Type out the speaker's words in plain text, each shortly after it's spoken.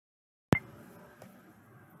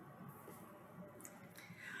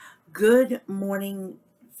Good morning,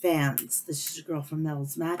 fans. This is your girl from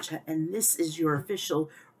Mel'S Matcha, and this is your official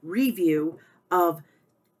review of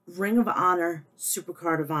Ring of Honor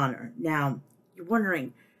Supercard of Honor. Now, you're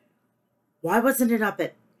wondering, why wasn't it up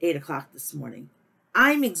at 8 o'clock this morning?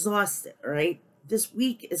 I'm exhausted, all right? This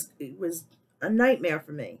week it was a nightmare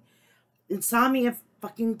for me. Insomnia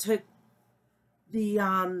fucking took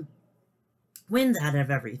the wind out of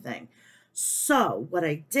everything. So what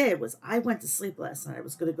I did was I went to sleep last night. I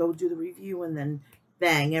was going to go do the review and then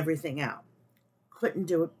bang everything out. Couldn't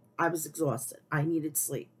do it. I was exhausted. I needed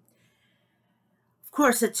sleep. Of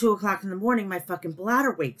course, at 2 o'clock in the morning, my fucking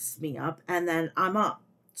bladder wakes me up and then I'm up.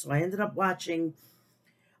 So I ended up watching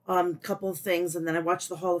a couple of things and then I watched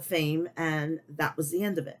the Hall of Fame and that was the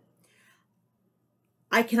end of it.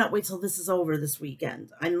 I cannot wait till this is over this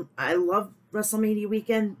weekend. I love WrestleMania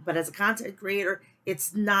weekend, but as a content creator,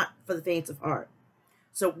 it's not for the faint of heart.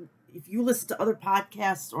 So if you listen to other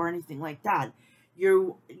podcasts or anything like that,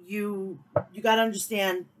 you got to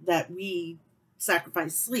understand that we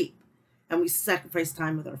sacrifice sleep and we sacrifice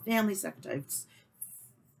time with our family, sacrifice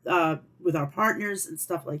with our partners and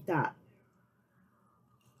stuff like that.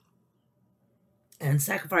 And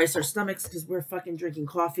sacrifice our stomachs because we're fucking drinking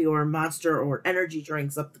coffee or Monster or energy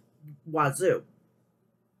drinks up the wazoo.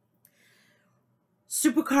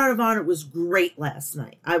 Supercard of Honor was great last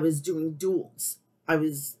night. I was doing duels. I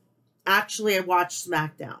watched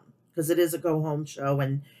SmackDown because it is a go-home show.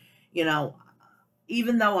 And,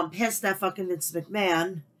 even though I'm pissed at fucking Vince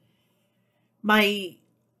McMahon, I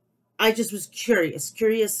just was curious.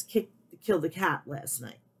 Curious killed the cat last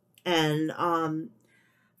night. And,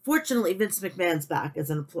 fortunately, Vince McMahon's back as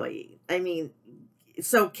an employee. I mean,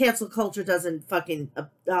 so cancel culture doesn't fucking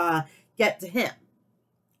get to him.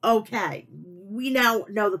 Okay, we now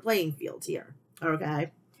know the playing field here. Okay.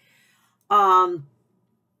 So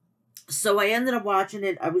I ended up watching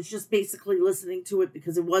it. I was just basically listening to it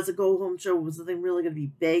because it was a go-home show. It was nothing really going to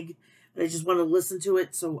be big. But I just wanted to listen to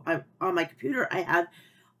it. So on my computer, I had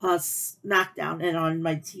SmackDown, and on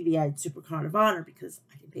my TV, I had Supercard of Honor because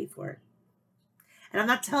I didn't pay for it. And I'm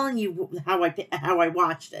not telling you how I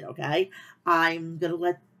watched it, okay? I'm going to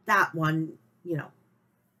let that one,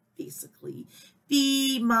 basically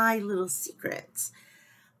be my little secret.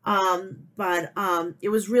 But it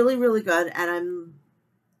was really, really good, and I'm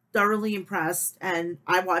thoroughly impressed. And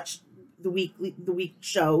I watch the week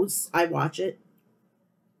shows. I watch it.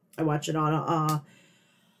 I watch it on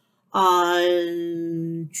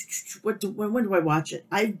when do I watch it?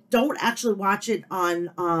 I don't actually watch it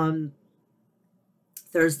on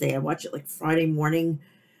Thursday. I watch it like Friday morning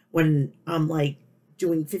when I'm like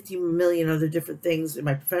doing 50 million other different things in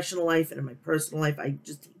my professional life and in my personal life. I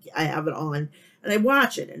have it on and I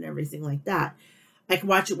watch it and everything like that. I can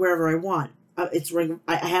watch it wherever I want. I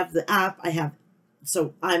have the app.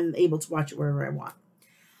 So I'm able to watch it wherever I want.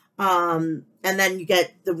 And then you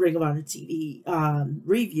get the Ring of Honor TV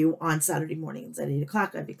review on Saturday mornings at 8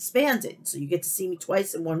 o'clock. I've expanded, so you get to see me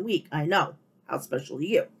twice in 1 week. I know. How special are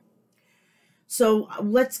you? So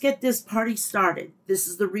let's get this party started. This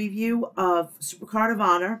is the review of Supercard of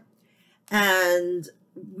Honor, and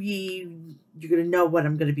you're going to know what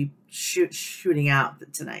I'm going to be shooting out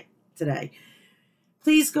today.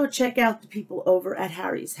 Please go check out the people over at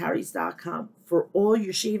harrys.com for all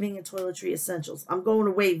your shaving and toiletry essentials. I'm going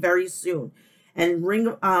away very soon, and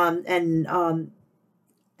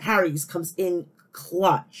Harry's comes in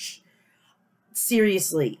clutch.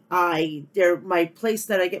 Seriously, my place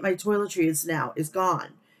that I get my toiletries now is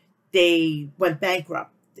gone. They went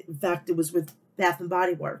bankrupt. In fact, it was with Bath and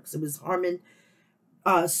Body Works. It was Harmon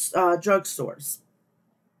drugstores.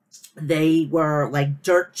 They were like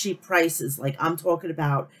dirt cheap prices. Like I'm talking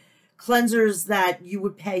about cleansers that you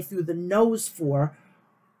would pay through the nose for.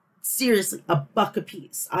 Seriously, $1 a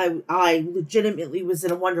piece. I legitimately was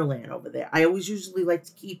in a wonderland over there. I always usually like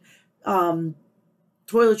to keep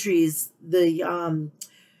toiletries, the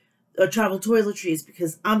travel toiletries,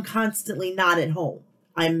 because I'm constantly not at home.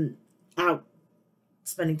 I'm out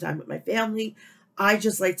spending time with my family. I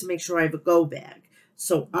just like to make sure I have a go bag.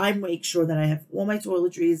 So I make sure that I have all my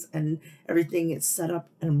toiletries and everything is set up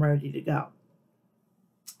and I'm ready to go.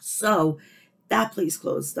 So that place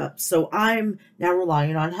closed up. So I'm now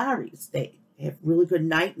relying on Harry's. They have really good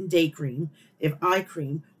night and day cream. They have eye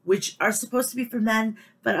cream, which are supposed to be for men,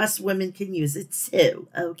 but us women can use it too,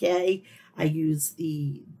 okay? I use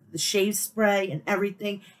the shave spray and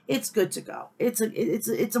everything. It's good to go. It's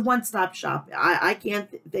a one-stop shop. I can't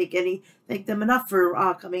thank them enough for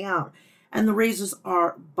coming out. And the razors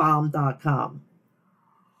are bomb.com.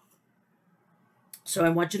 So I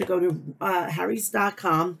want you to go to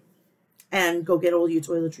harrys.com and go get all your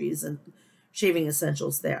toiletries and shaving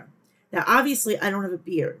essentials there. Now, obviously, I don't have a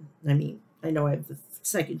beard. I mean, I know I have the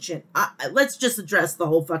second chin. Let's just address the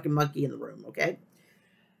whole fucking monkey in the room, okay?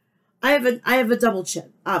 I have a double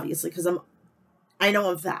chin, obviously, because I know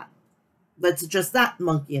I'm fat. Let's address that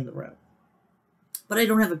monkey in the room. But I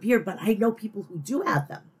don't have a beard, but I know people who do have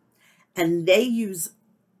them. And they use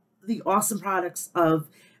the awesome products of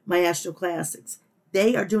Maestro Classics.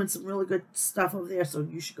 They are doing some really good stuff over there, so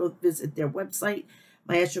you should go visit their website,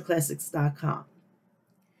 maestroclassics.com.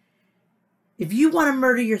 If you want to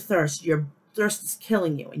murder your thirst is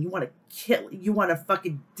killing you, and you want to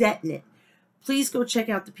fucking detonate, please go check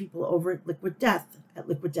out the people over at Liquid Death at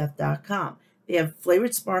liquiddeath.com. They have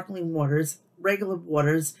flavored sparkling waters, regular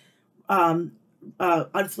waters, unflavored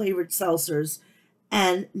seltzers,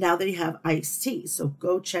 and now they have iced tea. So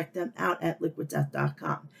go check them out at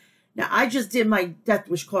liquiddeath.com. Now, I just did my Death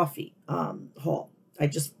Wish coffee haul. I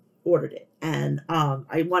just ordered it. And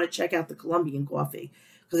I want to check out the Colombian coffee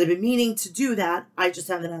because I've been meaning to do that. I just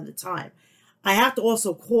haven't had the time. I have to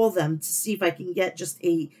also call them to see if I can get just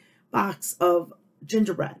a box of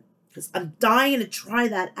gingerbread because I'm dying to try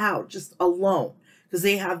that out just alone because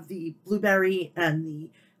they have the blueberry and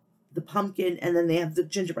the pumpkin, and then they have the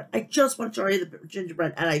gingerbread. I just want to try the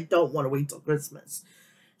gingerbread, and I don't want to wait till Christmas.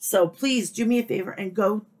 So please do me a favor and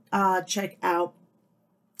go check out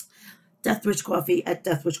Death Wish Coffee at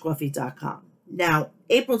deathwishcoffee.com. Now,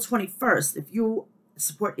 April 21st, if you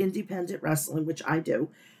support independent wrestling, which I do,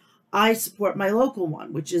 I support my local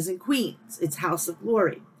one, which is in Queens. It's House of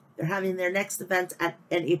Glory. They're having their next event on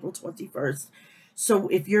April 21st. So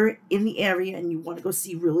if you're in the area and you want to go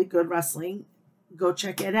see really good wrestling, go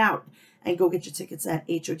check it out and go get your tickets at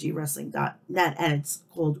HOGwrestling.net, and it's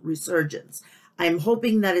called Resurgence. I'm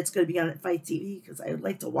hoping that it's going to be on at Fight TV because I would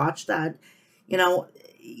like to watch that. You know,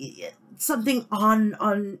 something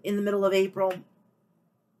on in the middle of April.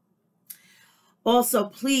 Also,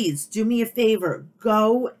 please do me a favor.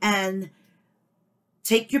 Go and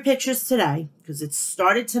take your pictures today because it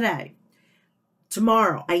started today.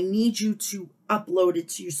 Tomorrow, I need you to upload it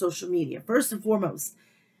to your social media. First and foremost,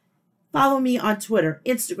 follow me on Twitter,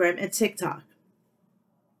 Instagram, and TikTok.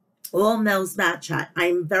 All Mel's Mat Chat.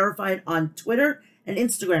 I'm verified on Twitter and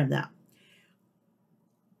Instagram now.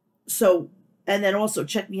 So, and then also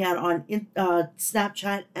check me out on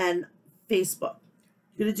Snapchat and Facebook.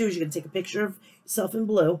 What you're going to do is you're going to take a picture of yourself in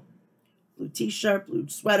blue t-shirt, blue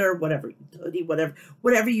sweater, whatever, hoodie,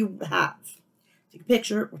 whatever you have. Take a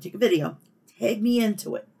picture or take a video. Tag me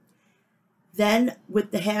into it. Then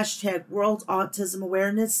with the hashtag World Autism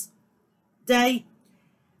Awareness Day,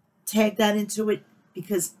 tag that into it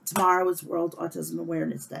because tomorrow is World Autism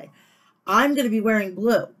Awareness Day. I'm going to be wearing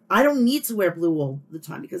blue. I don't need to wear blue all the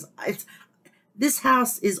time because this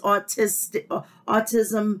house is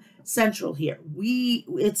autism central here.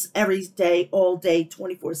 It's every day, all day,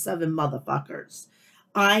 24/7 motherfuckers.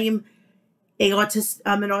 I'm an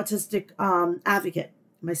autistic advocate.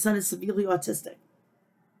 My son is severely autistic.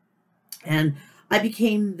 And I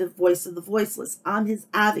became the voice of the voiceless. I'm his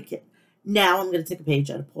advocate. Now I'm going to take a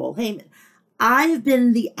page out of Paul Heyman. I've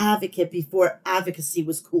been the advocate before advocacy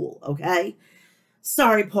was cool, okay?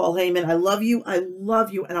 Sorry, Paul Heyman. I love you.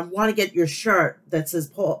 And I want to get your shirt that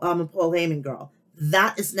says I'm a Paul Heyman girl.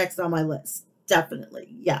 That is next on my list.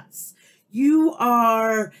 Definitely. Yes. You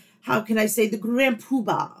are, how can I say, the grand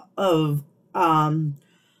poobah of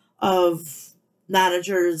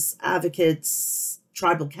managers, advocates,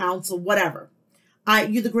 tribal council, whatever.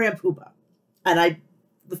 You're the grand poobah. And I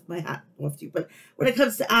lift my hat off to you. But when it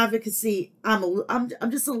comes to advocacy, I'm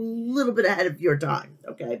just a little bit ahead of your time,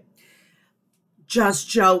 okay? Just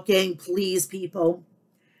joking, please, people.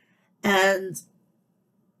 And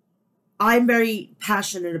I'm very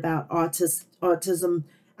passionate about autism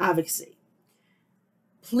advocacy.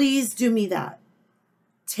 Please do me that.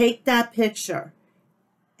 Take that picture,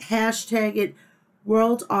 hashtag it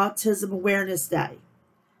World Autism Awareness Day,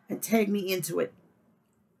 and tag me into it.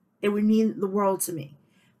 It would mean the world to me.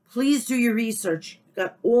 Please do your research. You've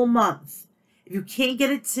got all month. If you can't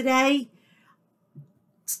get it today,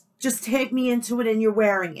 just tag me into it and you're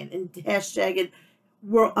wearing it and hashtag it.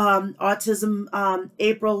 Autism,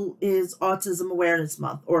 April is Autism Awareness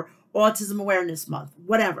Month or Autism Awareness Month,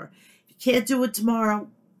 whatever. If you can't do it tomorrow,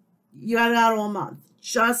 you got it out all month,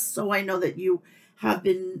 just so I know that you have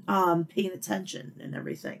been paying attention and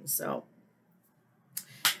everything. So,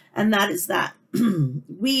 and that is that.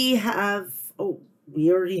 We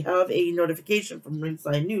already have a notification from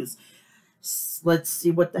Ringside News. Let's see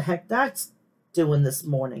what the heck that's doing this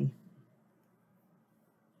morning.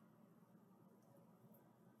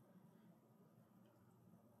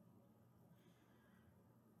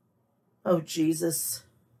 Oh, Jesus.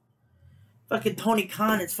 Fucking Tony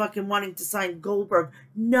Khan is fucking wanting to sign Goldberg.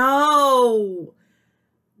 No!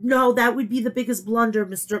 No, that would be the biggest blunder,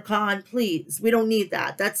 Mr. Khan. Please. We don't need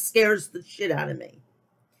that. That scares the shit out of me.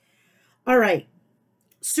 All right.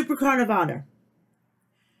 Supercard of Honor.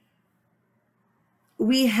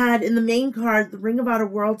 We had in the main card the Ring of Honor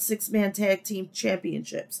World 6-Man Tag Team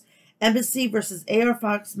Championships. Embassy versus AR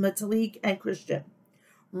Fox, Metalik, and Christian.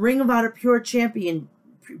 Ring of Honor Pure Championship.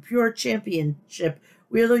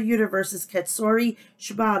 Wheeler Yuta versus Katsuri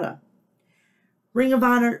Shibata. Ring of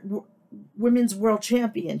Honor Women's World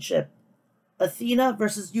Championship. Athena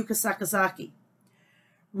versus Yuka Sakazaki.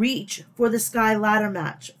 Reach for the Sky ladder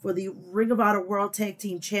match for the Ring of Honor World Tag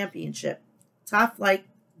Team Championship. Top Flight,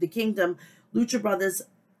 The Kingdom, Lucha Brothers,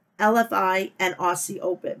 LFI, and Aussie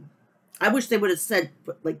Open. I wish they would have said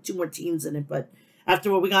put like 2 more teams in it, but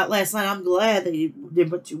after what we got last night, I'm glad they didn't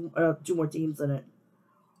put two more teams in it.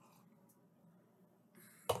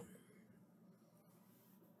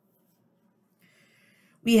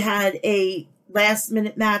 We had a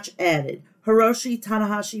last-minute match added. Hiroshi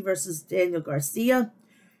Tanahashi versus Daniel Garcia.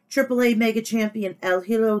 AAA Mega Champion El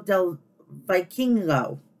Hilo del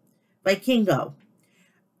Vikingo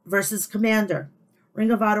versus Commander.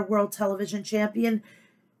 Ring of Honor World Television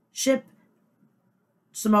Championship.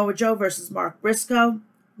 Samoa Joe versus Mark Briscoe.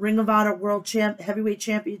 Ring of Honor World Heavyweight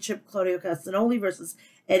Championship. Claudio Castagnoli versus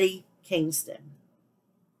Eddie Kingston.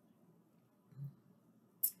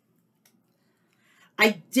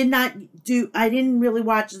 I didn't really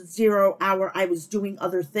watch 0 Hour. I was doing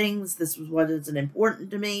other things. This was what isn't important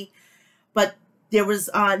to me. But there was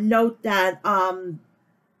a note that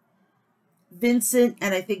Vincent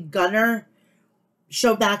and I think Gunner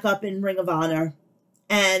show back up in Ring of Honor.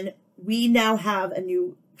 And we now have a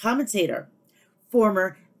new commentator.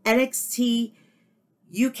 Former NXT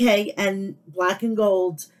UK and Black and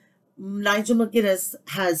Gold, Nigel McGuinness,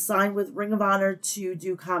 has signed with Ring of Honor to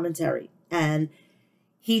do commentary. And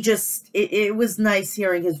it was nice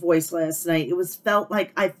hearing his voice last night.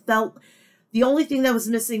 I felt the only thing that was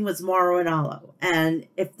missing was Mauro and Alo. And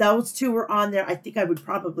if those two were on there, I think I would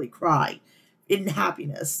probably cry in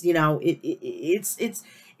happiness. You know, it's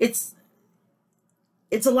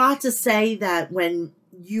a lot to say that when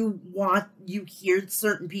you hear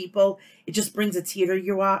certain people, it just brings a tear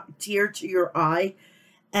to your eye.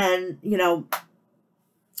 And, you know,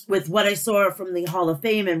 with what I saw from the Hall of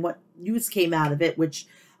Fame and what news came out of it, which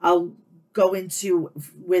I'll go into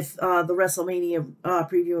with the WrestleMania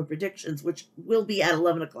preview and predictions, which will be at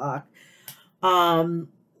 11 o'clock. I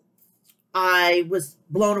was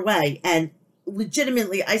blown away. And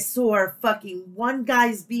legitimately, I saw fucking one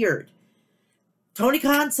guy's beard. Tony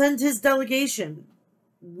Khan sent his delegation.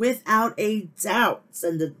 Without a doubt,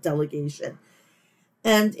 send a delegation.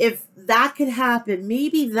 And if that could happen,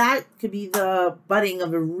 maybe that could be the budding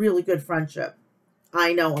of a really good friendship.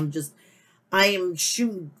 I know, I am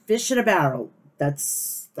shooting fish in a barrel.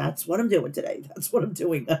 That's what I'm doing today. That's what I'm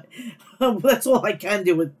doing. That's all I can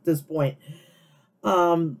do at this point.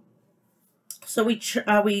 So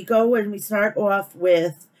we go and we start off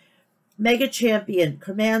with Mega Champion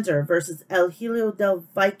Commander versus El Hilo del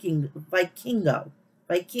Vikingo.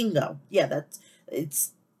 Yeah,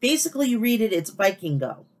 it's basically, you read it, it's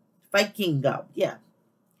Vikingo, yeah.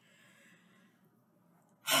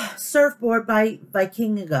 Surfboard by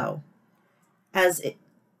Vikingo. As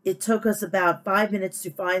it took us about 5 minutes to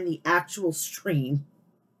find the actual stream.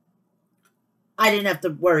 I didn't have to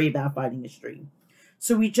worry about finding a stream.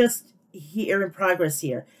 So we just here in progress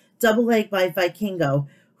here. Double leg by Vikingo,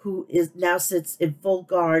 who now sits in full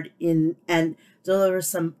guard and delivers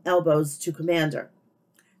some elbows to Commander.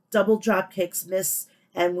 Double drop kicks miss,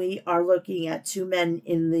 and we are looking at 2 men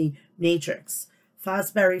in the Matrix.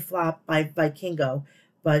 Fosbury flop by Vikingo,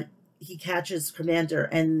 but he catches Commander,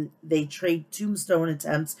 and they trade tombstone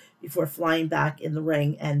attempts before flying back in the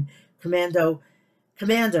ring. And Commander,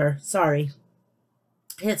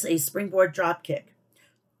 hits a springboard drop kick.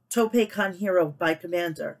 Tope Con Hero by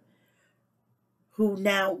Commander, who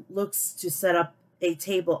now looks to set up a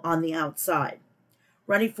table on the outside.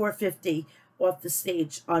 Running 450 off the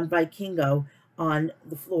stage on Vikingo on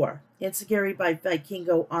the floor. Enziguri by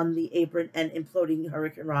Vikingo on the apron and imploding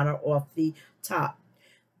Hurricane Rana off the top.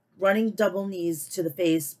 Running double knees to the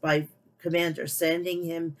face by Commander,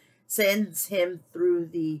 sends him through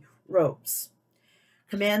the ropes.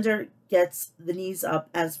 Commander gets the knees up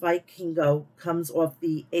as Vikingo comes off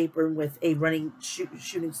the apron with a running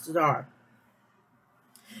shooting star.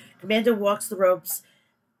 Commander walks the ropes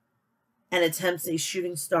and attempts a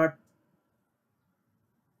shooting star,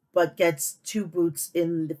 but gets 2 boots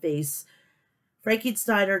in the face.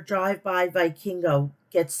 Frankensteiner drive by Vikingo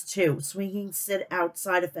gets 2. Swinging sit out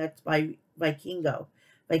side effect by Vikingo.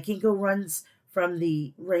 Vikingo runs from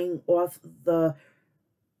the ring off the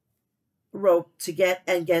rope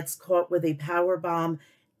gets caught with a power bomb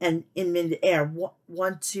and in midair.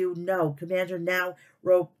 1, 2, no. Commander now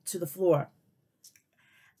rope to the floor.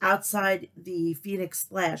 Outside the Phoenix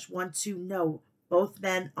Splash. 1, 2, no. Both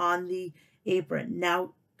men on the apron.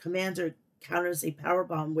 Now Commander counters a power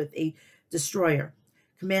bomb with a destroyer.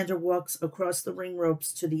 Commander walks across the ring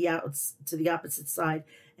ropes to the opposite side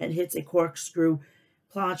and hits a corkscrew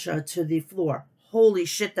plancha to the floor. Holy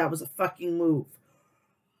shit, that was a fucking move.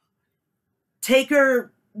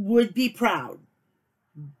 Taker would be proud.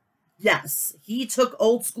 Yes, he took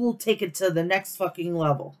old school, take it to the next fucking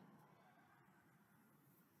level.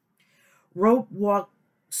 Rope walk,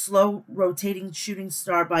 slow rotating shooting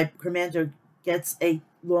star by Commander gets a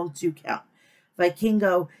long 2 count.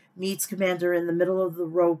 Vikingo meets Commander in the middle of the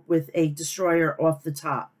rope with a destroyer off the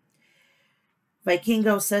top.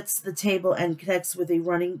 Vikingo sets the table and connects with a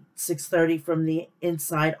running 630 from the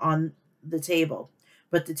inside on the table,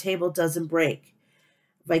 but the table doesn't break.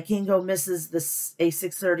 Vikingo misses a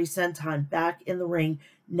 630 senton. Back in the ring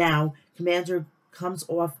now, Commander comes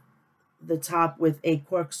off the top with a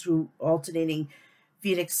corkscrew alternating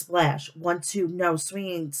Phoenix Splash. 1, 2, no.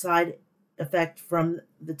 Swinging side effect from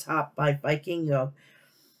the top by Vikingo.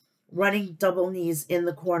 Running double knees in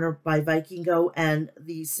the corner by Vikingo, and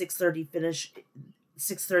the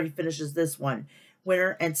 630 finishes this one.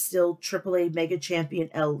 Winner and still AAA Mega Champion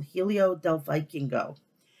El Helio del Vikingo.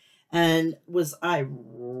 And was I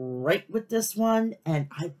right with this one? And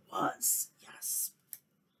I was, yes.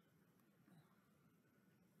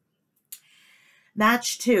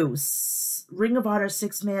 Match 2, Ring of Honor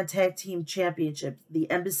 6-Man Tag Team Championship. The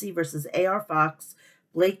Embassy versus AR Fox,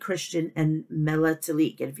 Blake Christian, and Mel'S.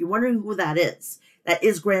 And if you're wondering who that is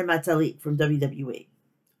Grand Metalik from WWE.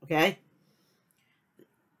 Okay?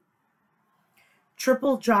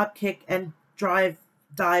 Triple drop kick and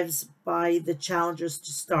dives by the challengers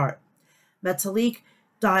to start. Metalik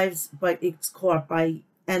dives, but it's caught by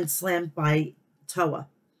and slammed by Toa.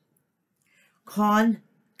 Khan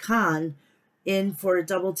in for a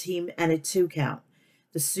double team and a 2 count.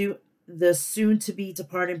 The soon-to-be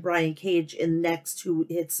departing Brian Cage in next, who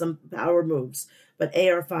hits some power moves, but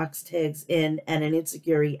AR Fox tags in and an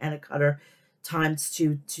enziguri and a cutter times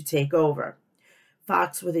to take over.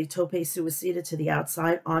 Fox with a tope suicida to the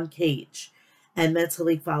outside on Cage, and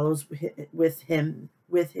Metalik follows with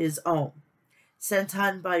his own.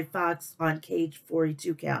 Senton by Fox on Cage for a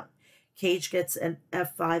 2 count. Cage gets an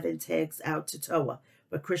F5 and tags out to Toa,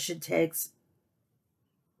 but Christian tags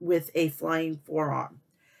with a flying forearm.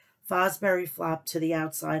 Fosbury flop to the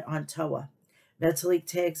outside on Toa. Metalik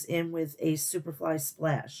tags in with a superfly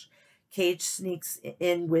splash. Cage sneaks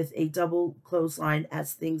in with a double clothesline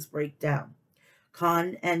as things break down.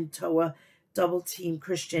 Khan and Toa double team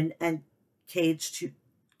Christian, and Cage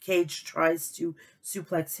tries to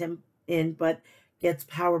suplex him in but gets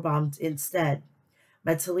powerbombed instead.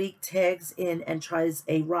 Metalik tags in and tries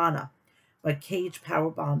a Rana, but Cage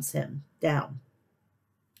powerbombs him down.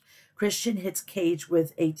 Christian hits Cage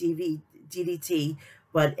with a DDT,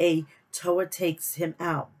 but a Toa takes him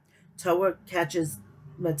out. Toa catches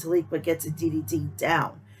Metalik but gets a DDT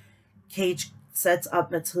down. Cage sets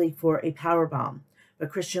up Metalik for a powerbomb, but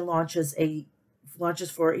Christian launches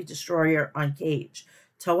for a destroyer on Cage.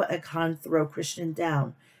 Toa and Khan throw Christian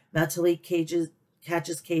down. Metalik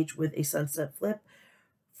catches Cage with a sunset flip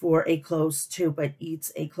for a close 2, but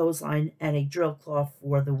eats a clothesline and a drill claw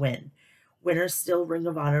for the win. Winner still Ring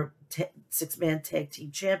of Honor 6-Man Tag Team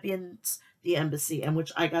Champions, the Embassy, and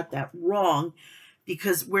which I got that wrong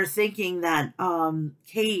because we're thinking that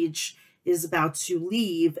Cage is about to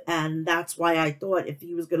leave, and that's why I thought if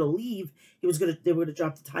he was going to leave, they were going to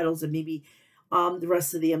drop the titles, and maybe the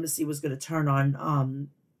rest of the Embassy was going to turn on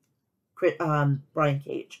Brian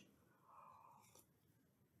Cage.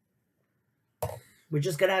 We're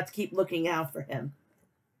just going to have to keep looking out for him.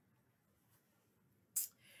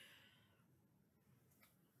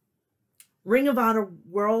 Ring of Honor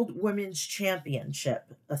World Women's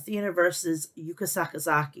Championship. Athena versus Yuka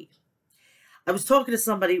Sakazaki. I was talking to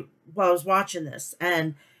somebody while I was watching this,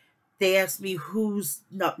 and they asked me who's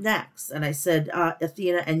up next. And I said,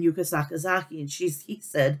 Athena and Yuka Sakazaki. And he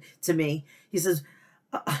said to me, he says,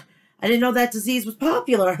 I didn't know that disease was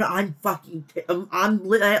popular. I'm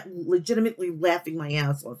legitimately laughing my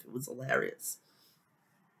ass off. It was hilarious.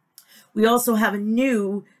 We also have a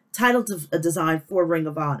new title design for Ring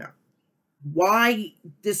of Honor. Why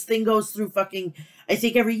this thing goes through fucking, I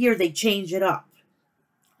think every year they change it up.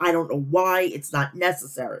 I don't know why. It's not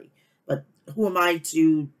necessary. But who am I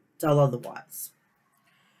to tell otherwise?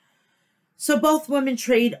 So both women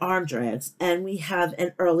trade arm drags, and we have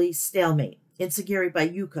an early stalemate. Insigiri by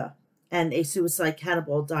Yuka and a suicide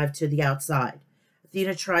cannonball dive to the outside.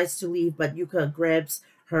 Athena tries to leave, but Yuka grabs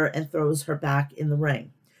her and throws her back in the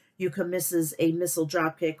ring. Yuka misses a missile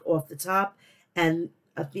dropkick off the top, and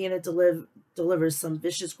Athena delivers some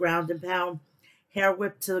vicious ground and pound. Hair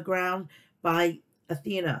whip to the ground by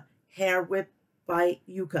Athena. Hair whip by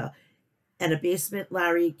Yuka. And a basement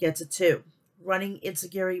lariat gets a 2. Running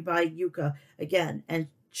Insigiri by Yuka again, and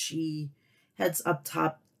she heads up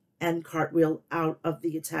top and cartwheel out of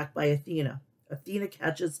the attack by Athena. Athena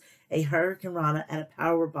catches a Hurricane Rana and a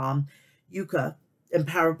power bomb Yuka, and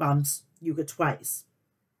power bombs Yuka twice.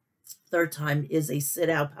 Third time is a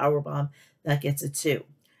sit-out power bomb that gets a 2.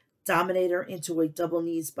 Dominator into a double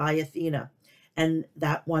knees by Athena, and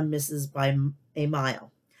that one misses by a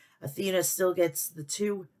mile. Athena still gets the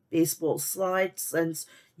 2. Baseball slide sends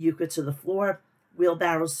Yuka to the floor.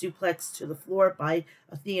 Wheelbarrow suplex to the floor by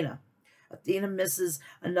Athena. Athena misses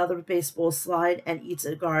another baseball slide and eats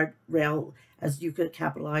a guardrail as Yuka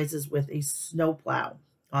capitalizes with a snowplow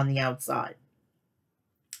on the outside.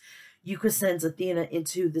 Yuka sends Athena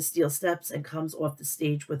into the steel steps and comes off the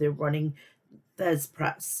stage with a running Fez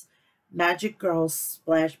press. Magic Girl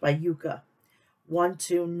splash by Yuka. 1,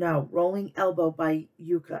 2, no. Rolling elbow by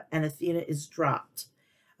Yuka, and Athena is dropped.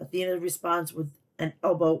 Athena responds with an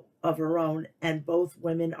elbow of her own, and both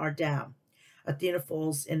women are down. Athena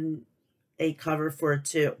falls in a cover for a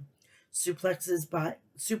 2.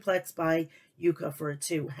 Suplex by Yuka for a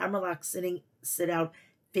 2. Hammerlock sit out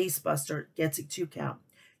facebuster gets a 2 count.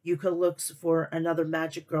 Yuka looks for another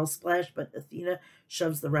Magic Girl splash, but Athena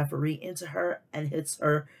shoves the referee into her and hits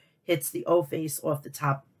the O-face off the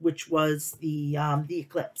top, which was the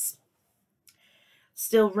Eclipse.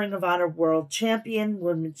 Still Ring of Honor World Champion,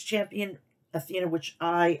 Women's Champion, Athena, which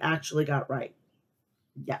I actually got right.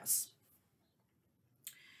 Yes.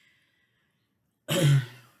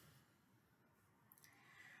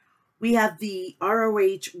 We have the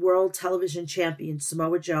ROH World Television Champion,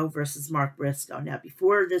 Samoa Joe versus Mark Briscoe. Now,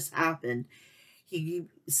 before this happened,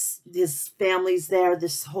 his family's there.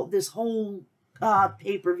 This whole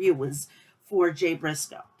pay-per-view was for Jay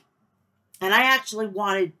Briscoe. And I actually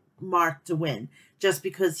wanted Mark to win just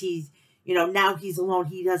because he's, now he's alone.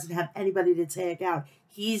 He doesn't have anybody to tag out.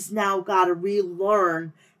 He's now got to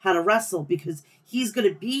relearn how to wrestle because he's going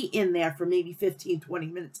to be in there for maybe 15, 20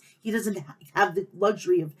 minutes. He doesn't have the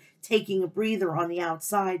luxury of taking a breather on the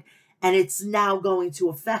outside, and it's now going to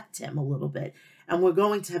affect him a little bit. And we're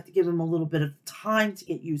going to have to give him a little bit of time to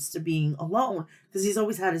get used to being alone because he's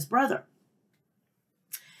always had his brother.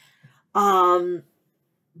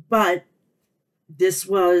 But this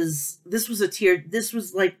was a tear. This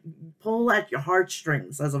was like pull at your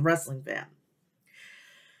heartstrings as a wrestling fan.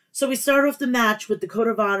 So we start off the match with the Code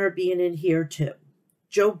of Honor being in here too.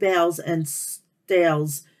 Joe bails and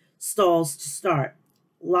stalls to start.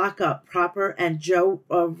 Lock up proper, and Joe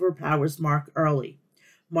overpowers Mark early.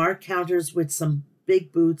 Mark counters with some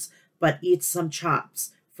big boots, but eats some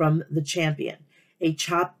chops from the champion. A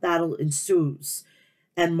chop battle ensues,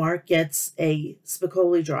 and Mark gets a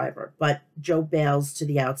Spicoli driver, but Joe bails to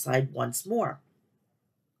the outside once more.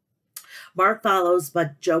 Mark follows,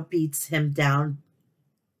 but Joe beats him down.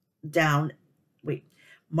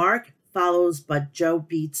 Mark follows, but Joe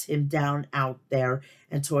beats him down out there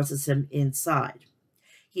and tosses him inside.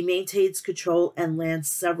 He maintains control and lands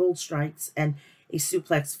several strikes and a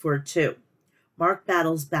suplex for a 2. Mark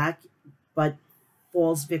battles back, but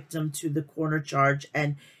falls victim to the corner charge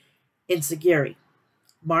and Insigiri.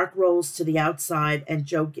 Mark rolls to the outside, and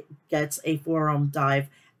Joe gets a forearm dive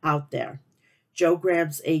out there. Joe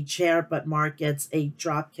grabs a chair, but Mark gets a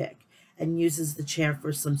drop kick and uses the chair for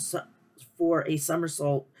a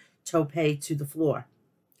somersault tope to the floor.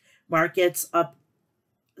 Mark sets up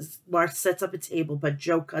a table, but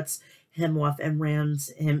Joe cuts him off and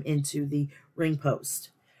rams him into the ring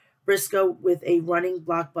post. Briscoe with a running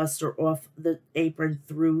blockbuster off the apron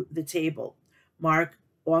through the table. Mark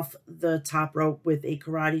off the top rope with a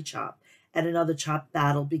karate chop, and another chop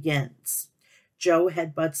battle begins. Joe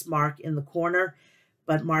headbutts Mark in the corner,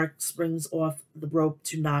 but Mark springs off the rope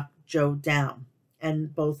to knock Joe down,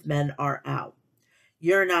 and both men are out.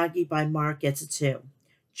 Uranagi by Mark gets a 2.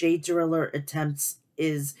 Jay Driller attempts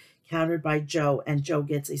is countered by Joe, and Joe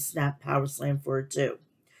gets a snap power slam for a 2.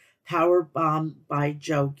 Power bomb by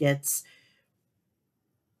Joe gets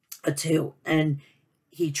a 2, and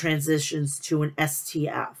he transitions to an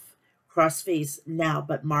STF. Crossface now,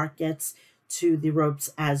 but Mark gets to the ropes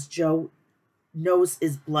as Joe's nose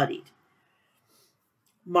is bloodied.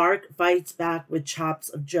 Mark fights back with chops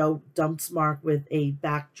of Joe, dumps Mark with a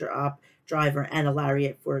backdrop driver and a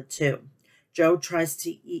lariat for a 2. Joe tries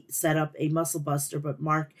to set up a muscle buster, but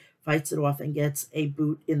Mark fights it off and gets a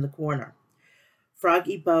boot in the corner.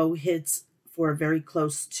 Froggy Bo hits for a very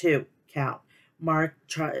close 2 count. Mark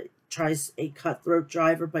tries a cutthroat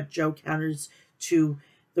driver, but Joe counters to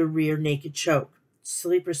the rear naked choke.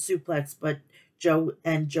 Sleeper suplex, but Joe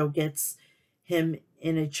gets him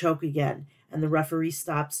in a choke again, and the referee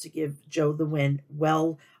stops to give Joe the win.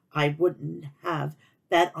 Well, I wouldn't have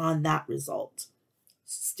bet on that result.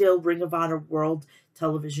 Still, Ring of Honor World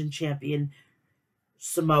Television Champion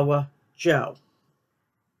Samoa Joe.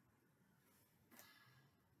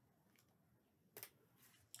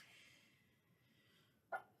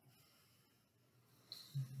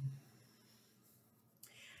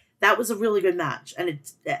 That was a really good match, and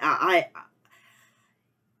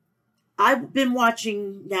I've been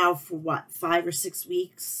watching now for what, 5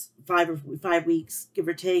 weeks, give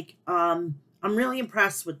or take. I'm really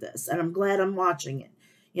impressed with this, and I'm glad I'm watching it.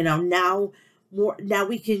 Now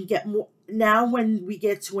we can get more. Now when we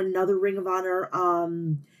get to another Ring of Honor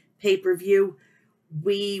pay-per-view,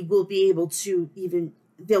 we will be able to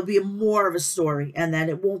there'll be more of a story, and then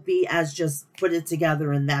it won't be as just put it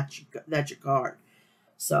together and that's your card.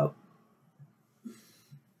 So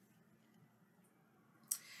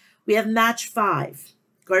we have match 5.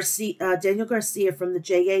 Daniel Garcia from the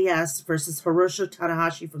JAS versus Hiroshi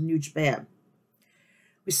Tanahashi from New Japan.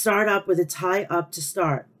 We start up with a tie-up to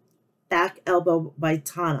start. Back elbow by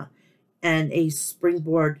Tana and a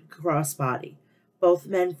springboard crossbody. Both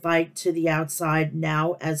men fight to the outside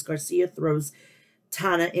now as Garcia throws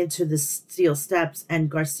Tana into the steel steps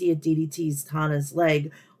and Garcia DDTs Tana's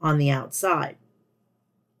leg on the outside.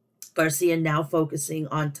 Garcia now focusing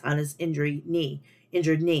on Tana's injured knee,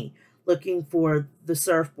 looking for the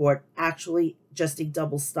surfboard, actually just a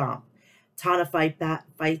double stomp. Tana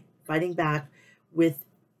fighting back with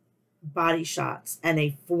body shots and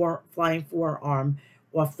a flying forearm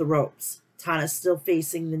off the ropes. Tana still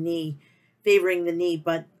favoring the knee,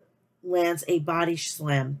 but lands a body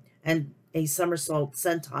slam and a somersault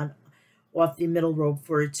senton off the middle rope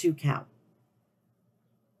for a 2 count.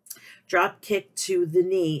 Drop kick to the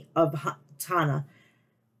knee of Tana.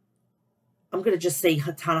 I'm going to just say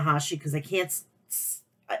Tanahashi because I can't.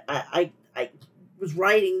 I was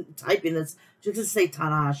typing this just to say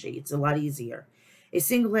Tanahashi. It's a lot easier. A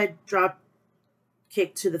single head drop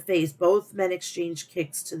kick to the face. Both men exchange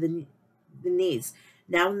kicks to the knees.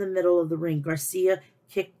 Now in the middle of the ring, Garcia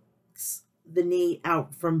kicks the knee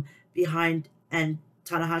out from behind and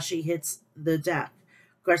Tanahashi hits the deck.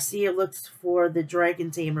 Garcia looks for the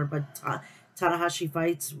Dragon Tamer, but Tanahashi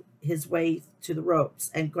fights his way to the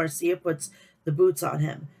ropes, and Garcia puts the boots on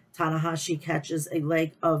him. Tanahashi catches a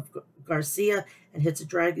leg of Garcia and hits a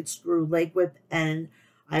Dragon Screw leg whip, and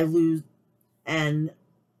and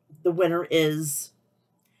the winner is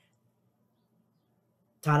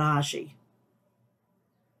Tanahashi.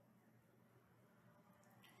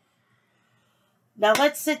 Now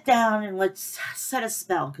let's sit down and let's set a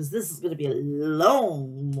spell, because this is going to be a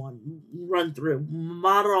long one run through.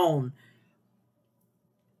 Maron.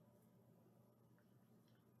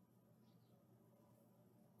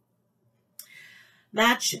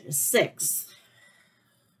 Match 6.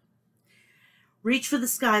 Reach for the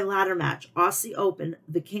Sky ladder match. Aussie Open,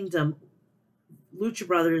 The Kingdom, Lucha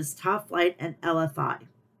Brothers, Top Flight, and LFI.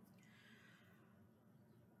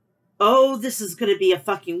 Oh, this is going to be a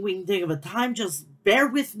fucking wing thing of a time. Just bear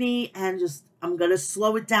with me and I'm going to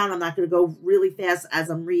slow it down. I'm not going to go really fast as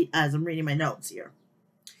I'm reading my notes here.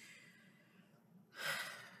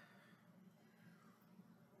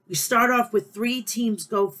 We start off with 3 teams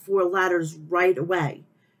go for ladders right away,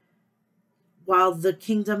 while the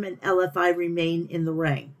Kingdom and LFI remain in the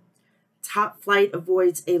ring. Top Flight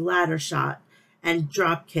avoids a ladder shot and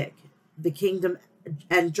drop kick the Kingdom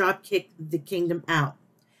out.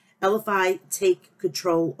 LFI take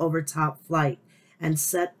control over Top Flight and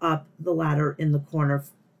set up the ladder in the corner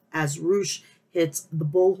as Roosh hits the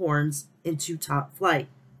bullhorns into Top Flight.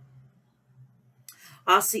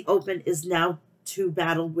 Aussie Open is now to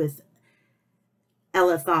battle with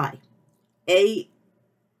LFI.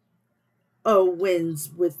 AO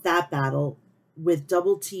wins with that battle with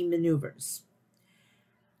double team maneuvers.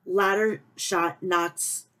 Ladder shot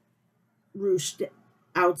knocks Roosh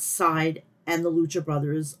outside, and the Lucha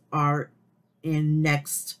Brothers are in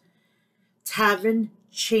next. Taven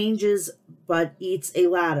changes but eats a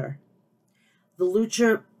ladder. The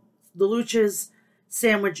Luchas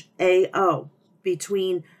sandwich AO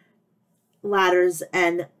between ladders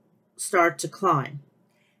and start to climb.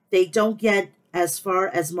 They don't get as far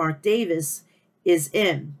as Mark Davis is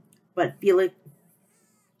in, but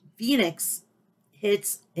Phoenix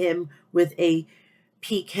hits him with a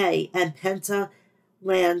PK, and Penta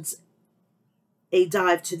lands a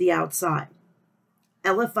dive to the outside.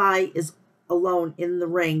 LFI is alone in the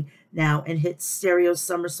ring now and hits stereo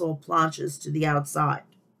somersault planches to the outside.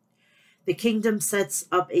 The Kingdom sets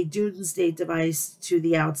up a doomsday device to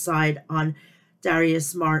the outside on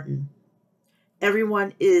Darius Martin.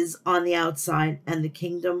 Everyone is on the outside, and the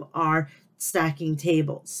Kingdom are stacking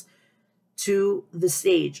tables. To the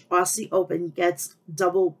stage, Aussie Open gets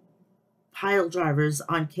double pile drivers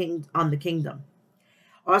on the Kingdom.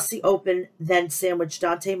 Aussie Open then sandwich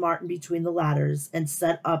Dante Martin between the ladders and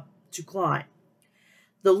set up to climb.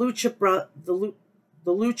 The Luchas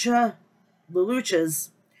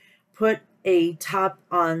put a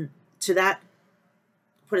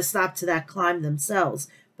stop to that climb themselves,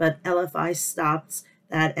 but LFI stops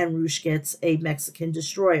that and Roosh gets a Mexican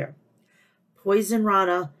destroyer. Poison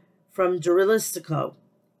Rana from Durilistico.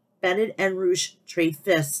 Bennett and Roosh trade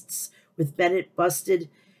fists, with Bennett busted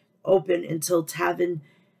open until Taven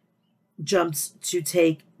jumps to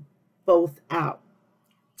take both out.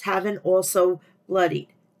 Taven, also bloodied,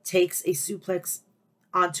 takes a suplex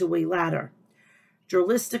onto a ladder.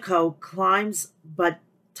 Durilistico climbs, but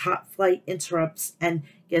Top Flight interrupts and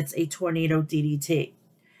gets a tornado DDT.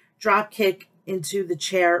 Drop kick into the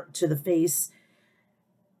chair to the face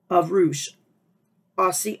of Roosh.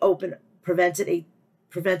 Aussie Open prevented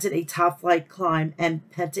a Top Flight climb, and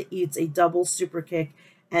Penta eats a double super kick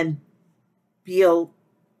and Beal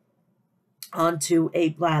onto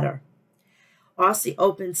a ladder. Aussie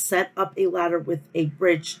Open set up a ladder with a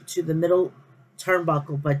bridge to the middle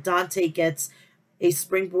turnbuckle, but Dante gets a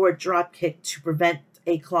springboard drop kick to prevent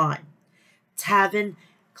a climb. Taven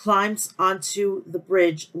climbs onto the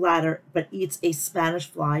bridge ladder, but eats a Spanish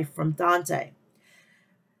fly from Dante.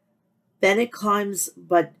 Bennett climbs,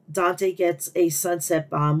 but Dante gets a sunset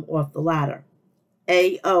bomb off the ladder.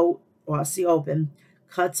 AO, Aussie Open,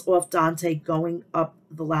 cuts off Dante going up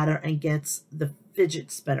the ladder and gets the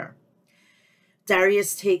fidget spinner.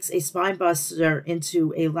 Darius takes a spinebuster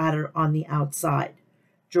into a ladder on the outside.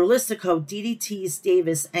 Durilistico DDTs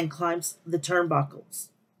Davis and climbs the turnbuckles.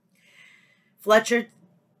 Fletcher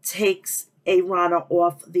takes a Rana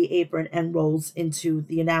off the apron and rolls into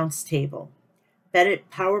the announce table. Bennett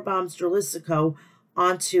powerbombs Durilistico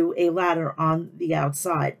onto a ladder on the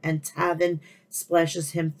outside, and Taven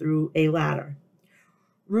splashes him through a ladder.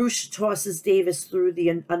 Roosh tosses Davis through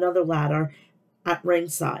another ladder at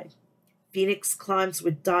ringside. Phoenix climbs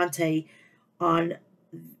with Dante on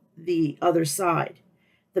the other side.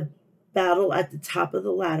 The battle at the top of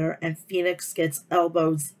the ladder, and Phoenix gets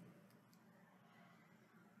elbows.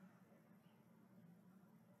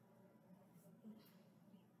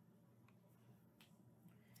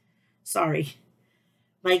 Sorry.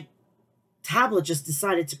 My tablet just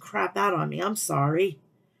decided to crap out on me. I'm sorry.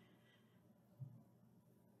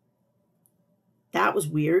 That was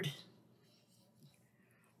weird.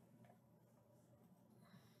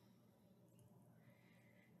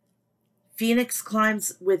 Phoenix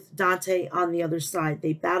climbs with Dante on the other side.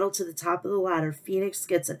 They battle to the top of the ladder. Phoenix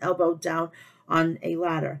gets an elbow down on a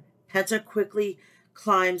ladder. Penta quickly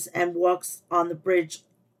climbs and walks on the bridge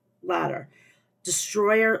ladder.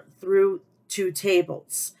 Destroyer through 2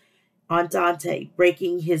 tables on Dante,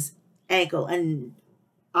 breaking his ankle. And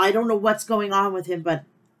I don't know what's going on with him, but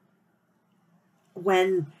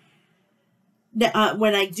when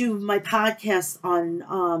I do my podcast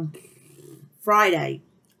on Friday,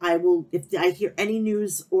 I will, if I hear any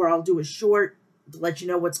news, or I'll do a short to let you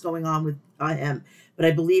know what's going on with him. But I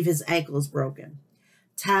believe his ankle is broken.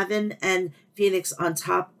 Taven and Phoenix on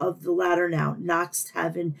top of the ladder now, knocks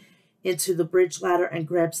Taven into the bridge ladder and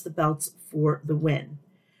grabs the belts for the win.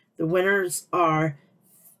 The winners are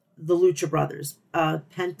the Lucha Brothers,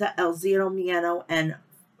 Penta, El Zero Miedo, and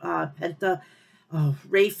Penta,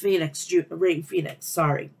 Ray Phoenix,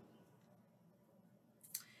 sorry.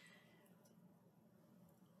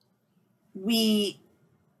 We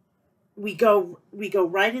go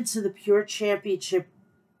right into the Pure Championship.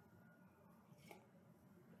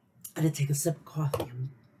 I had to take a sip of coffee.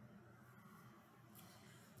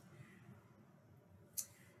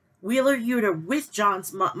 Wheeler Yuta with Jon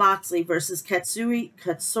Moxley versus Katsuri.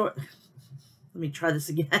 Let me try this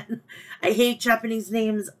again. I hate Japanese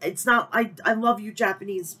names. It's not. I love you,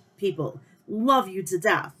 Japanese people. Love you to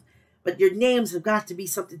death. But your names have got to be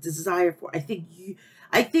something to desire for. I think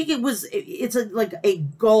it's like a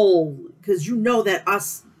goal, because you know that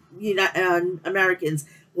us Americans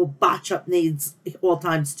will botch up names all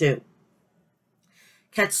times too.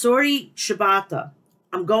 Katsuri Shibata.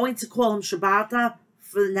 I'm going to call him Shibata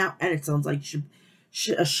for now, and it sounds like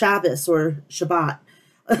Shabbos or Shabbat.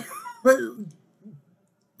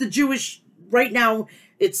 the right now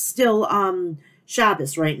it's still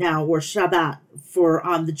Shabbos right now, or Shabbat for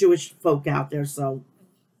the Jewish folk out there. So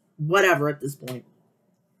whatever at this point.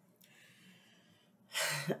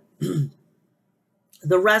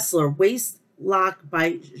 The wrestler waist lock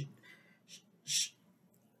by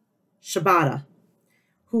Shibata,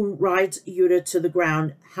 who rides Yuta to the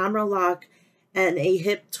ground, hammer lock, and a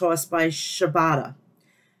hip toss by Shibata.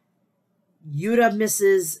 Yuta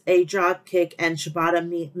misses a drop kick and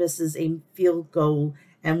Shibata misses a field goal,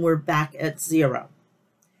 and we're back at 0.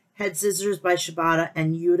 Head scissors by Shibata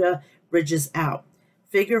and Yuta bridges out.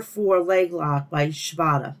 Figure 4 leg lock by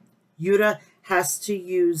Shibata. Yuta has to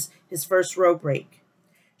use his first rope break.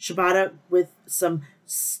 Shibata with some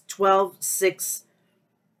 12-6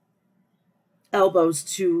 elbows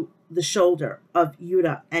to the shoulder of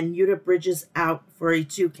Yuta, and Yuta bridges out for a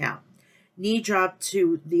 2 count. Knee drop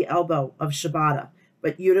to the elbow of Shibata,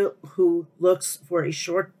 but Yuta, who looks for a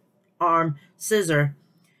short arm scissor,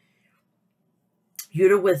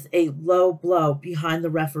 Yuta with a low blow behind the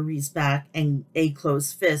referee's back and a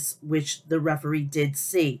closed fist, which the referee did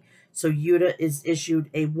see, so Yuta is issued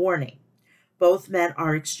a warning. Both men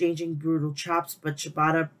are exchanging brutal chops, but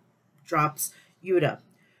Shibata drops Yuta.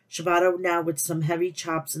 Shibata now with some heavy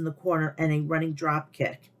chops in the corner and a running drop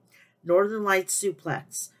kick. Northern Lights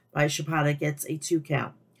suplex by Shibata gets a 2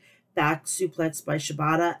 count. Back suplex by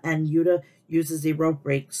Shibata, and Yuta uses a rope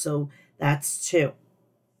break, so that's 2.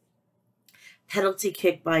 Penalty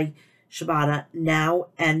kick by Shibata now,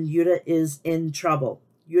 and Yuta is in trouble.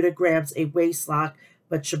 Yuta grabs a waist lock,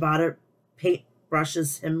 but Shibata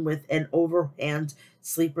brushes him with an overhand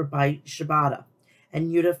sleeper by Shibata,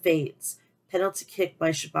 and Yuta fades. Penalty kick by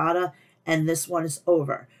Shibata, and this one is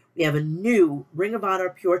over. We have a new Ring of Honor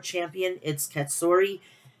Pure Champion. It's Katsuri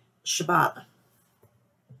Shibata.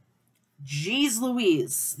 Jeez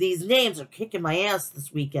Louise, these names are kicking my ass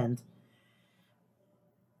this weekend.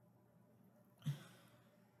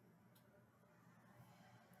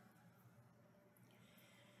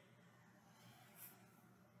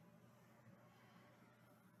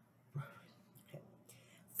 Okay.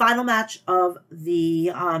 Final match of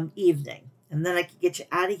the evening. And then I could get you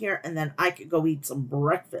out of here, and then I could go eat some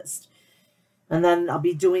breakfast. And then I'll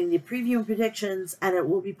be doing the preview and predictions, and it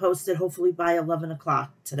will be posted hopefully by 11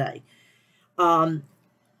 o'clock today.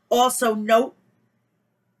 Also, note,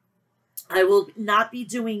 I will not be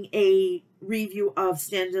doing a review of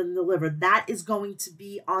Stand and Deliver. That is going to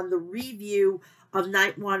be on the review of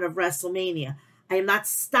Night 1 of WrestleMania. I am not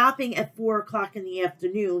stopping at 4 o'clock in the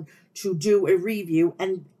afternoon to do a review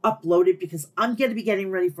and upload it because I'm going to be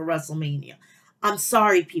getting ready for WrestleMania. I'm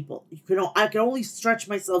sorry, people. I can only stretch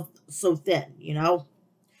myself so thin, you know?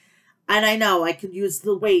 And I know I could use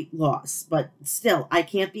the weight loss, but still, I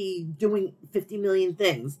can't be doing 50 million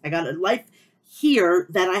things. I got a life here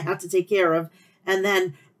that I have to take care of, and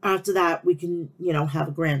then after that, we can, have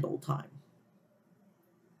a grand old time.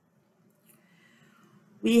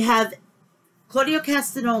 We have Claudio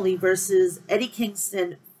Castagnoli versus Eddie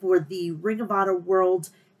Kingston for the Ring of Honor World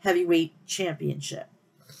Heavyweight Championship.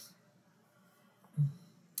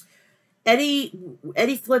 Eddie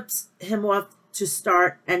flips him off to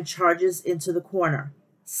start and charges into the corner,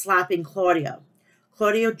 slapping Claudio.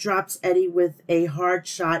 Claudio drops Eddie with a hard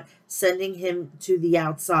shot, sending him to the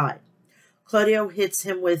outside. Claudio hits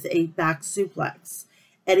him with a back suplex.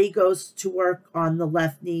 Eddie goes to work on the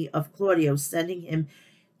left knee of Claudio, sending him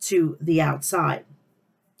to the outside.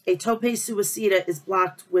 A tope suicida is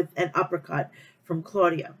blocked with an uppercut from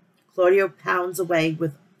Claudio. Claudio pounds away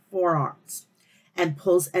with forearms and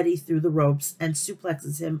pulls Eddie through the ropes and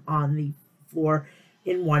suplexes him on the floor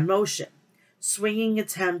in one motion. Swinging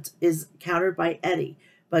attempt is countered by Eddie,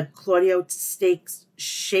 but Claudio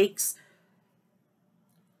shakes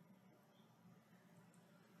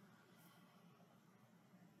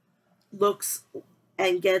looks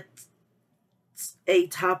and gets a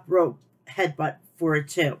top rope headbutt for a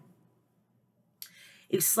 2.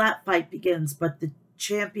 A slap fight begins, but the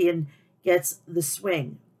champion gets the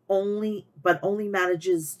swing, only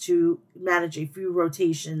manages to manage a few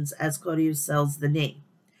rotations as Claudio sells the knee.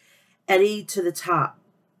 Eddie to the top,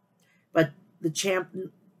 but the champ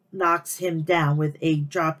knocks him down with a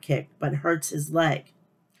drop kick, but hurts his leg.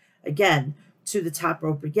 Again, to the top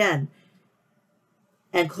rope again,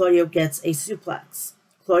 and Claudio gets a suplex.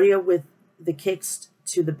 Claudio with the kicks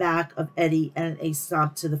to the back of Eddie and a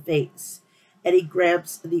stomp to the face. Eddie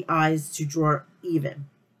grabs the eyes to draw even.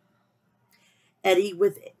 Eddie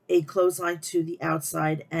with a clothesline to the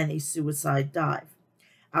outside and a suicide dive.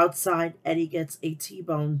 Outside, Eddie gets a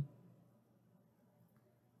T-bone,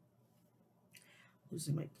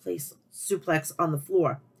 losing my place, suplex on the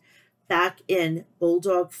floor. Back in,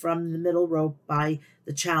 Bulldog from the middle rope by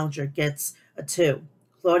the challenger gets a 2.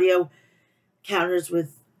 Claudio counters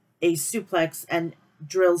with a suplex and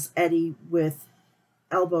drills Eddie with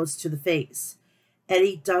elbows to the face.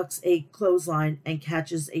 Eddie ducks a clothesline and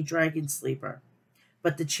catches a dragon sleeper,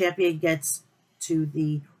 but the champion gets to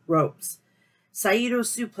the ropes. Saito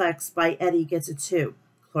suplex by Eddie gets a 2.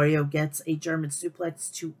 Claudio gets a German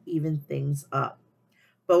suplex to even things up.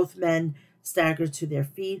 Both men stagger to their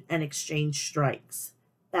feet and exchange strikes.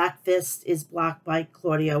 Back fist is blocked by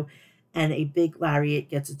Claudio, and a big lariat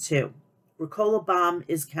gets a 2. Ricola bomb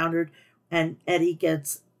is countered, and Eddie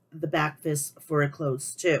gets the back fist for a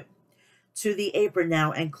close 2. To the apron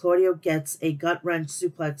now, and Claudio gets a gut-wrench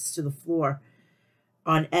suplex to the floor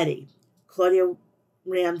on Eddie. Claudio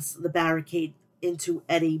rams the barricade into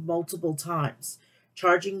Eddie multiple times.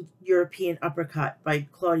 Charging European uppercut by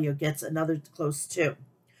Claudio gets another close 2.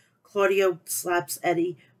 Claudio slaps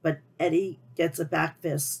Eddie, but Eddie gets a back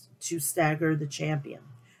fist to stagger the champion.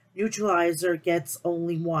 Neutralizer gets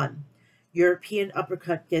only 1. European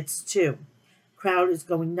uppercut gets 2. Crowd is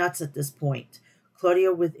going nuts at this point.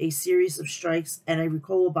 Claudio, with a series of strikes and a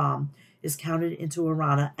Ricola bomb, is counted into a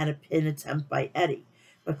Rana and a pin attempt by Eddie.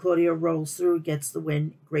 But Claudio rolls through, gets the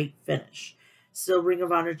win. Great finish. Still Ring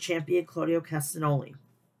of Honor champion Claudio Castagnoli.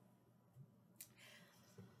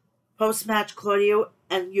 Post-match, Claudio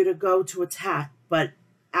and Yuta go to attack, but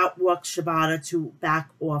outwalks Shibata to back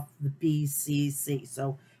off the BCC.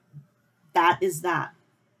 So that is that.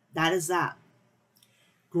 That is that.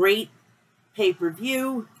 Great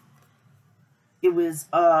pay-per-view. It was,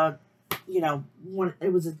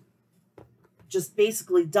 just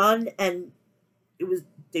basically done, and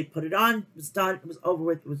they put it on, it was done, it was over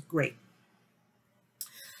with, it was great.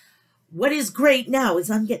 What is great now is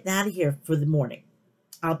I'm getting out of here for the morning.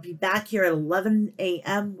 I'll be back here at 11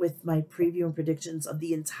 a.m. with my preview and predictions of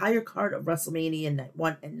the entire card of WrestleMania Night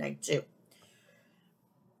 1 and Night 2.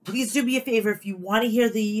 Please do me a favor, if you want to hear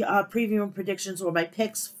the preview and predictions or my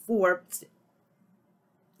picks for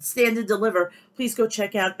Stand and Deliver, please go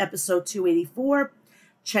check out episode 284.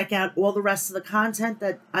 Check out all the rest of the content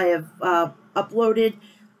that I have uploaded.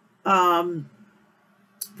 Preview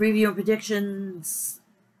and predictions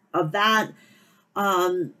of that.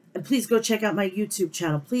 And please go check out my YouTube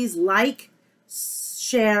channel. Please like,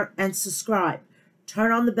 share, and subscribe.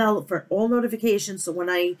 Turn on the bell for all notifications so when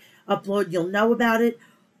I upload, you'll know about it.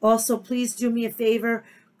 Also, please do me a favor.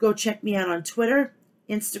 Go check me out on Twitter,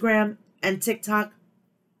 Instagram, and TikTok.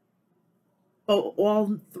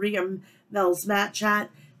 All 3 are Mel's Mat Chat.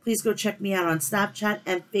 Please go check me out on Snapchat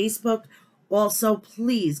and Facebook. Also,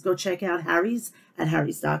 please go check out Harry's at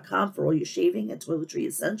harrys.com for all your shaving and toiletry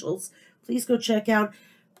essentials. Please go check out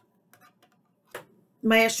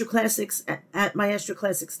Maestro Classics at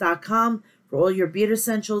maestroclassics.com for all your beard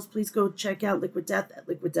essentials. Please go check out Liquid Death at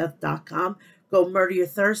liquiddeath.com. Go murder your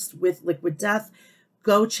thirst with Liquid Death.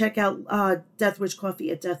 Go check out Death Wish Coffee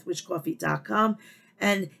at deathwishcoffee.com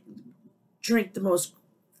and drink the most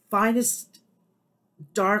finest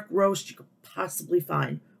dark roast you could possibly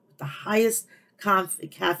find with the highest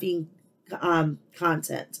caffeine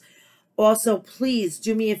content. Also, please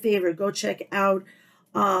do me a favor. Go check out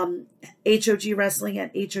HOG Wrestling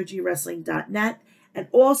at hogwrestling.net. And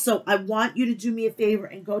also, I want you to do me a favor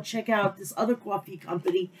and go check out this other coffee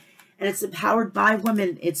company. And it's empowered by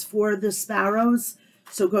women. It's For the Sparrows.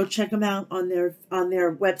 So go check them out on their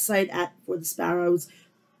website at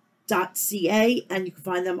forthesparrows.ca, and you can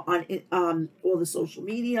find them on all the social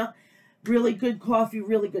media. Really good coffee,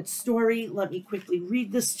 really good story. Let me quickly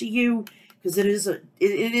read this to you because it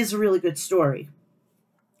is a really good story.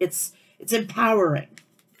 It's empowering.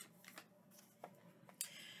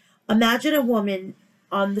 Imagine a woman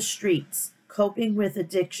on the streets coping with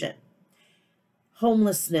addiction,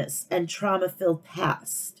 homelessness, and trauma-filled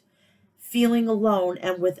past, feeling alone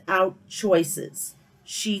and without choices.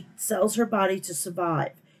 She sells her body to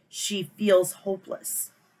survive. She feels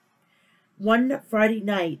hopeless. One Friday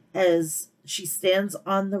night, as she stands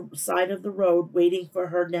on the side of the road waiting for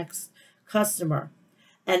her next customer,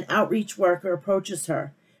 an outreach worker approaches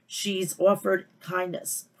her. She's offered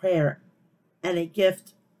kindness, prayer, and a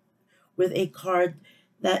gift with a card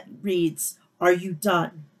that reads, "Are you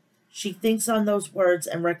done?" She thinks on those words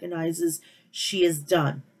and recognizes she is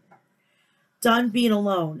done. Done being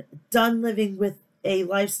alone, done living with a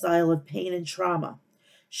lifestyle of pain and trauma.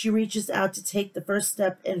 She reaches out to take the first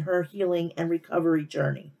step in her healing and recovery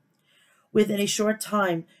journey. Within a short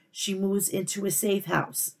time, she moves into a safe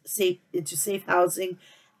housing,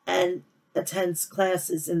 and attends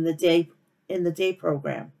classes in the day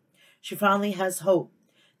program. She finally has hope.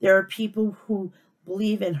 There are people who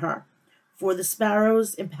believe in her. For the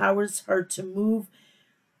Sparrows empowers her to move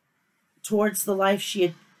towards the life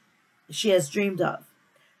she has dreamed of.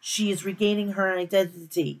 She is regaining her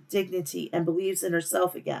identity, dignity, and believes in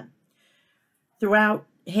herself again. Throughout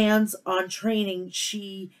hands-on training,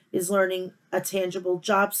 she is learning a tangible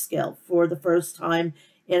job skill for the first time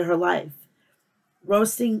in her life.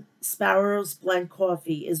 Roasting Sparrow's blend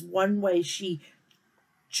coffee is one way she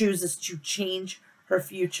chooses to change her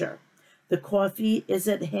future. The coffee is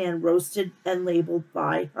at hand, roasted and labeled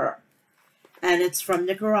by her. And it's from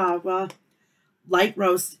Nicaragua. Light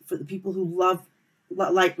roast, for the people who love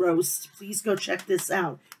light roast. Please go check this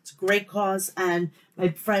out. It's a great cause, and my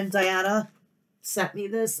friend Diana sent me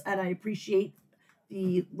this, and I appreciate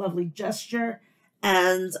the lovely gesture,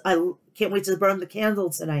 and I can't wait to burn the candle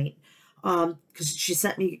tonight, because she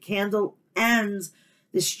sent me a candle and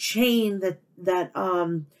this chain that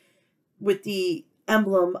with the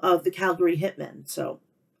emblem of the Calgary Hitmen. So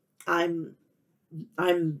I'm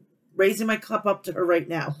raising my cup up to her right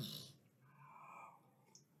now.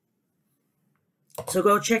 So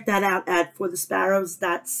go check that out at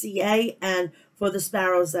forthesparrows.ca, and For the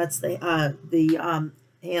Sparrows, that's the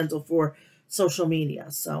handle for social media.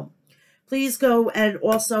 So please go, and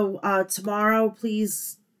also tomorrow,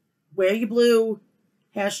 please wear your blue,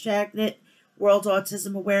 hashtag it, World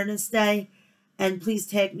Autism Awareness Day, and please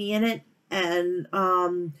tag me in it, and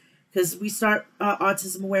because we start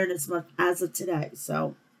Autism Awareness Month as of today.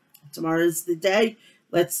 So tomorrow is the day.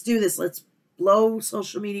 Let's do this. Let's blow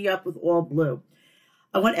social media up with all blue.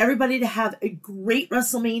 I want everybody to have a great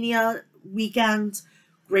WrestleMania weekend,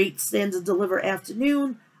 great Stand and Deliver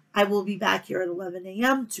afternoon. I will be back here at 11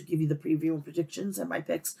 a.m. to give you the preview and predictions and my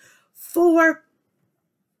picks for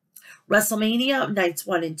WrestleMania Nights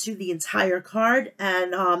 1 and 2, the entire card.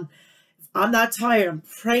 And I'm not tired. I'm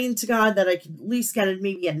praying to God that I can at least get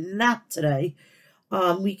maybe a nap today.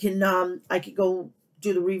 I could go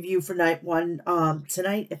do the review for Night 1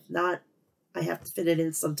 tonight. If not, I have to fit it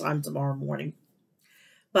in sometime tomorrow morning.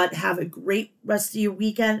 But have a great rest of your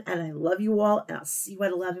weekend, and I love you all, and I'll see you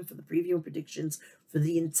at 11 for the preview and predictions for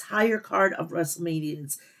the entire card of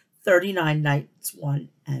WrestleMania's 39 Nights 1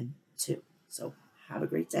 and 2. So have a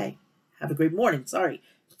great day. Have a great morning. Sorry.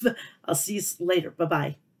 I'll see you later.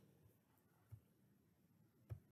 Bye-bye.